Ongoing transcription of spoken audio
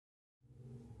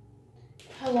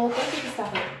Hello, thank you for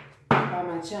stopping by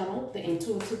my channel, The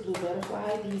Intuitive Blue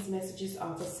Butterfly. These messages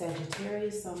are for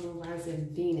Sagittarius, Sun, Moon, Rising,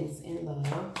 Venus in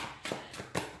love.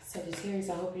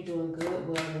 Sagittarius, I hope you're doing good,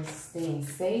 well, and staying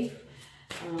safe.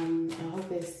 I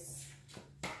hope it's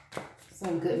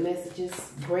some good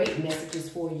messages, great messages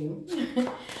for you.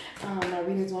 My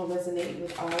readings won't resonate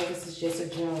with all. This is just a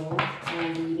general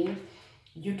reading.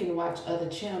 You can watch other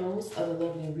channels, other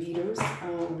lovely readers.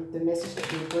 The message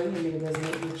that you're bringing may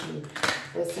resonate with you.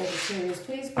 But Sagittarius,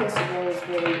 please press the rose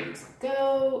where it needs to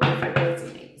go if it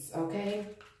resonates, okay?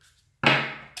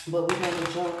 But we're going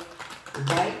to jump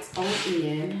right on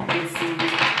in and see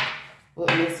what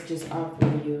messages are for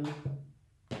you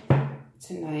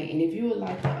tonight. And if you would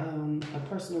like a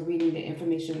personal reading, the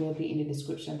information will be in the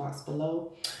description box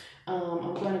below.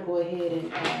 I'm going to go ahead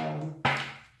and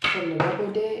from the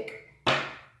rubber deck,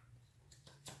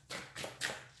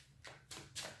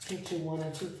 get you one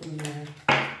or two from there.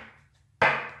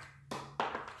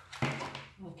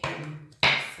 Okay,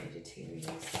 Sagittarius.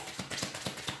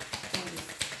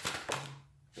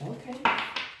 Okay.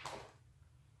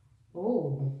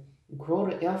 Oh, grow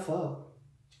the F up.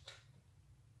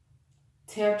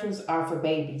 Tantrums are for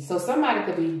babies. So somebody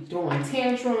could be throwing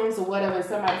tantrums or whatever, and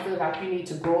somebody feels like you need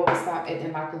to grow up and stop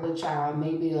acting like a little child,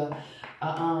 maybe a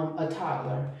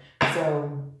toddler.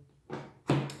 So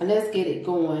let's get it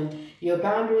going. Your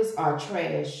boundaries are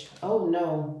trash. Oh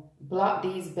no, block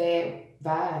these bad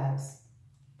vibes.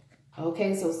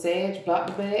 Okay, so Sag, block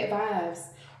the bad vibes.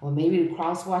 Or maybe the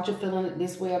cross watcher feeling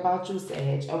this way about you,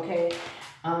 Sag. Okay,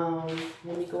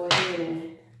 let me go ahead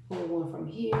and pull one from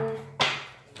here.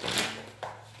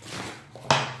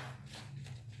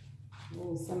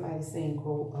 Oh, somebody's saying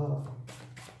grow up.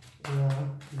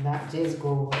 Well, not just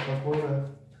grow up, but grow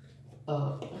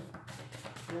up.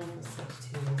 One for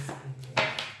Sagittarius.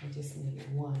 I just need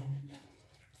one.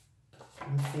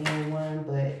 I'm saying one,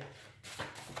 but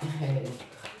hey.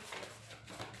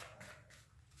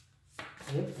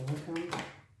 Yep, one comes.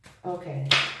 Okay.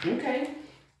 Okay.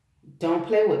 Don't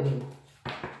play with me.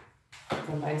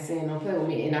 Somebody's saying don't play with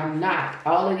me, and I'm not.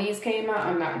 All of these came out,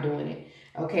 I'm not doing it.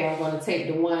 Okay, I'm going to take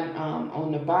the one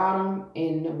on the bottom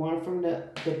and the one from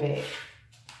the back.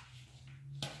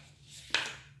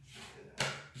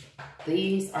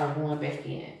 These are going back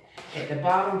in. At the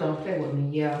bottom, don't play with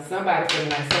me. Yeah, somebody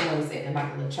feeling like someone is acting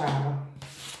like a little child.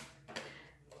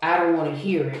 I don't want to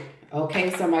hear it. Okay,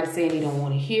 somebody saying they don't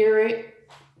want to hear it.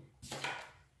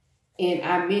 And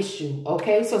I miss you.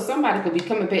 Okay, so somebody could be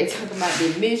coming back talking about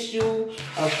they miss you,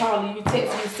 or calling you,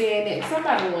 texting you, saying that.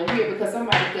 Somebody don't want to hear it because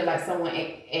somebody feel like someone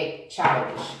act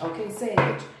childish. Okay,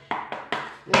 Sage.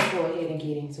 Let's go ahead and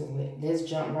get into it. Let's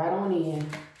jump right on in.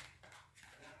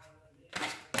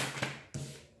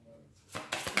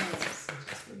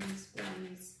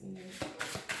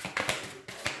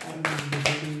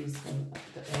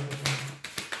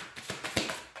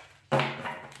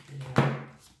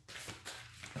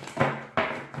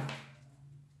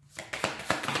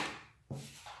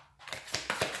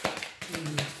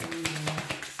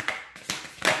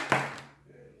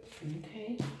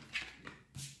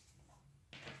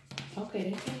 Okay,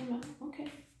 they came out. Okay.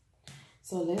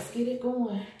 So let's get it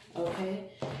going. Okay.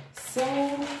 So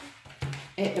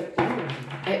at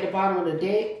the bottom of the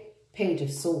deck, Page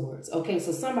of Swords. Okay,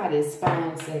 so somebody is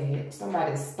spying, Sag.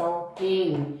 Somebody is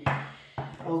stalking.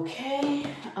 Okay.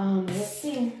 Let's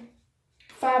see.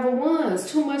 Five of Wands.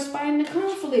 Too much fighting the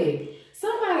conflict.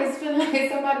 Somebody's feeling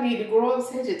like somebody need to grow up,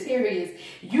 Sagittarius.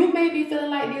 You may be feeling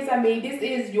like this. I mean, this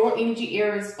is your energy,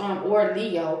 Aries or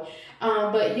Leo.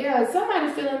 But yeah,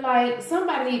 somebody feeling like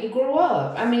somebody need to grow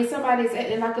up. I mean, somebody's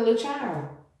acting like a little child.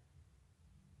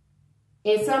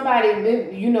 And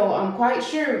somebody, you know, I'm quite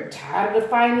sure, tired of the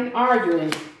fighting,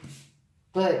 arguing.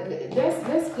 But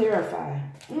let's clarify.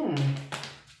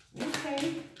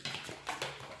 Okay.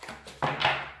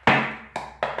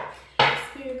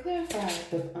 Spirit, clarify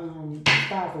the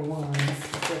Five of Wands,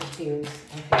 Sagittarius.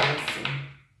 Okay, let's see.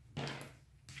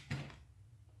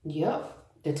 Yep.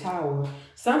 The Tower.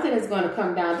 Something is going to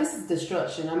come down. This is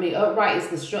destruction. I mean, upright is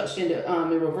destruction.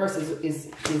 The reverse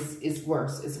is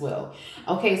worse as well.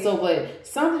 Okay, so but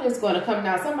something is going to come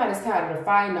down. Somebody's tired of the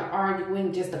fighting, the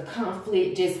arguing, just the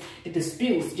conflict, just the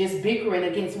disputes, just bickering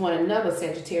against one another,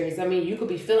 Sagittarius. I mean, you could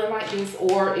be feeling like this,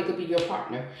 or it could be your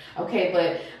partner. Okay,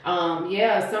 but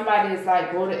yeah, somebody is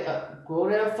like grow the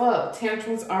F up.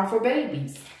 Tantrums are for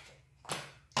babies,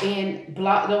 and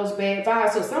block those bad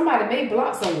vibes. So somebody may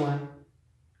block someone.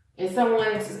 And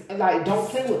someone's like, don't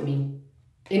play with me.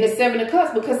 In the Seven of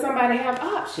Cups, because somebody have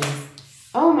options.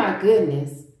 Oh my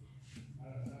goodness.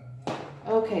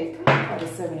 Okay, come on for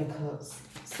the Seven of Cups.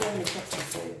 Seven of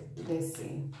Cups, let's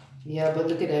see. Yeah, but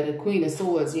look at that, the Queen of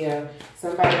Swords. Yeah,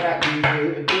 somebody about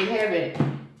to, they haven't,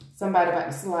 somebody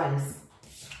about to slice.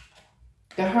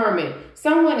 The Hermit.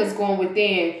 Someone is going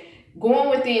within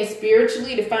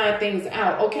spiritually to find things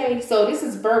out. Okay, so this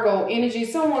is Virgo energy.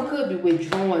 Someone could be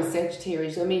withdrawing,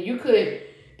 Sagittarius. I mean, you could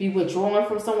be withdrawing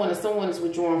from someone, or someone is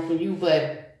withdrawing from you.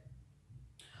 But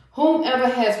whomever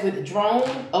has withdrawn,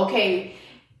 okay,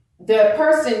 the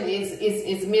person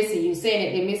is missing you, saying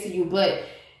that they're missing you, but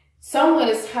someone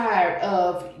is tired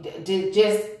of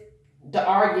just the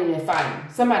arguing and fighting.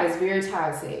 Somebody's very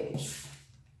tired, Sage.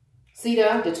 See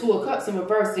the Two of Cups in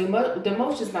reverse. The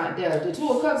emotion's not there. The Two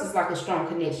of Cups is like a strong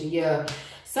connection. Yeah.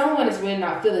 Someone is really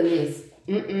not feeling this.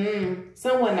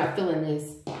 Someone not feeling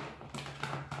this.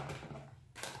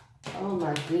 Oh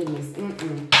my goodness.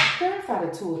 Clarify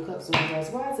the Two of Cups in reverse.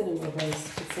 Why is it in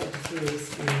reverse? It's Sagittarius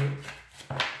spirit.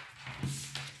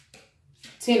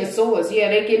 Ten of Swords. Yeah,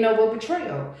 they getting over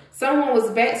betrayal. Someone was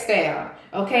backstabbed.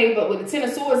 Okay, but with the Ten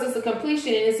of Swords, it's a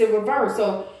completion and it's in reverse.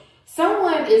 So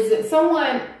someone is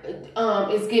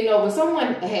getting over.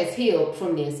 Someone has healed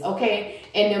from this. Okay,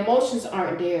 and the emotions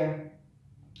aren't there.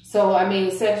 So I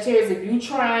mean, Sagittarius, if you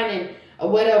trying and or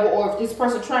whatever, or if this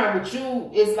person trying with you,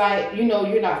 it's like, you know,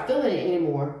 you're not feeling it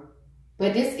anymore.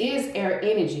 But this is air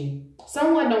energy.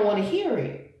 Someone don't want to hear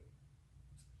it.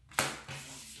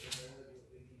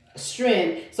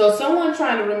 Strength. So someone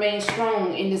trying to remain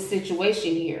strong in this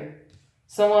situation here.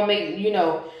 Someone may, you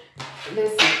know,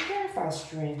 let's clarify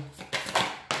strength.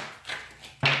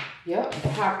 Yep, the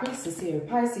High Priestess here,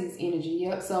 Pisces energy.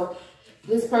 Yep, so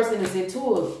this person is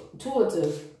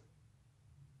intuitive.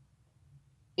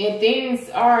 And things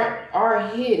are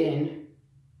hidden.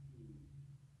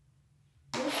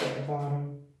 What's at the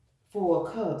bottom? Four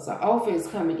of Cups. An offer is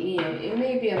coming in. It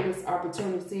may be a missed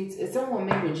opportunity. Someone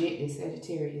may reject this,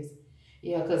 Sagittarius.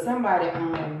 Yeah, because somebody,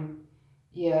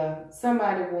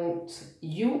 somebody wants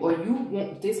you, or you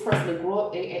want this person to grow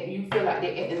up. You feel like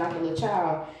they're acting like a little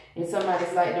child, and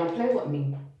somebody's like, don't play with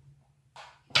me.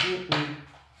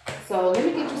 So let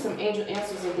me get you some angel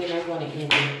answers, and then I'm going to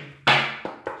end it.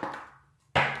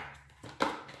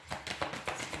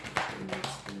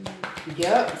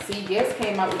 Yep, see, yes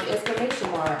came out with the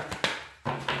exclamation mark.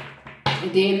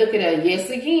 And then look at that, yes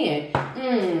again.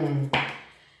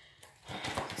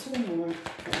 Two more.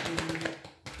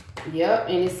 Yep,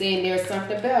 and it's saying there's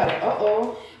something better.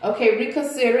 Okay,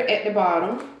 reconsider at the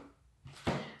bottom.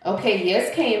 Okay,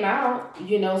 yes came out,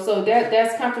 you know, so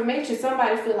that's confirmation.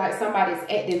 Somebody feel like somebody's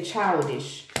acting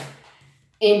childish.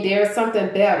 And there's something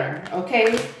better,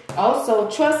 okay? Also,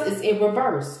 trust is in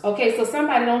reverse. Okay, so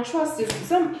somebody don't trust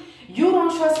this. You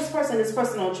don't trust this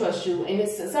person don't trust you, and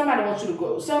it's somebody wants you to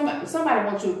grow. Somebody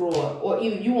wants you to grow up, or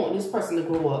either you want this person to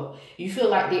grow up. You feel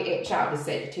like they act childish,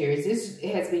 Sagittarius. This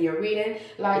has been your reading.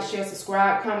 Like, share,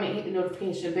 subscribe, comment, hit the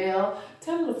notification bell.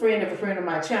 Tell a friend of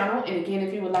my channel. And again,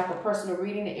 if you would like a personal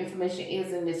reading, the information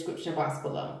is in the description box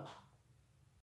below.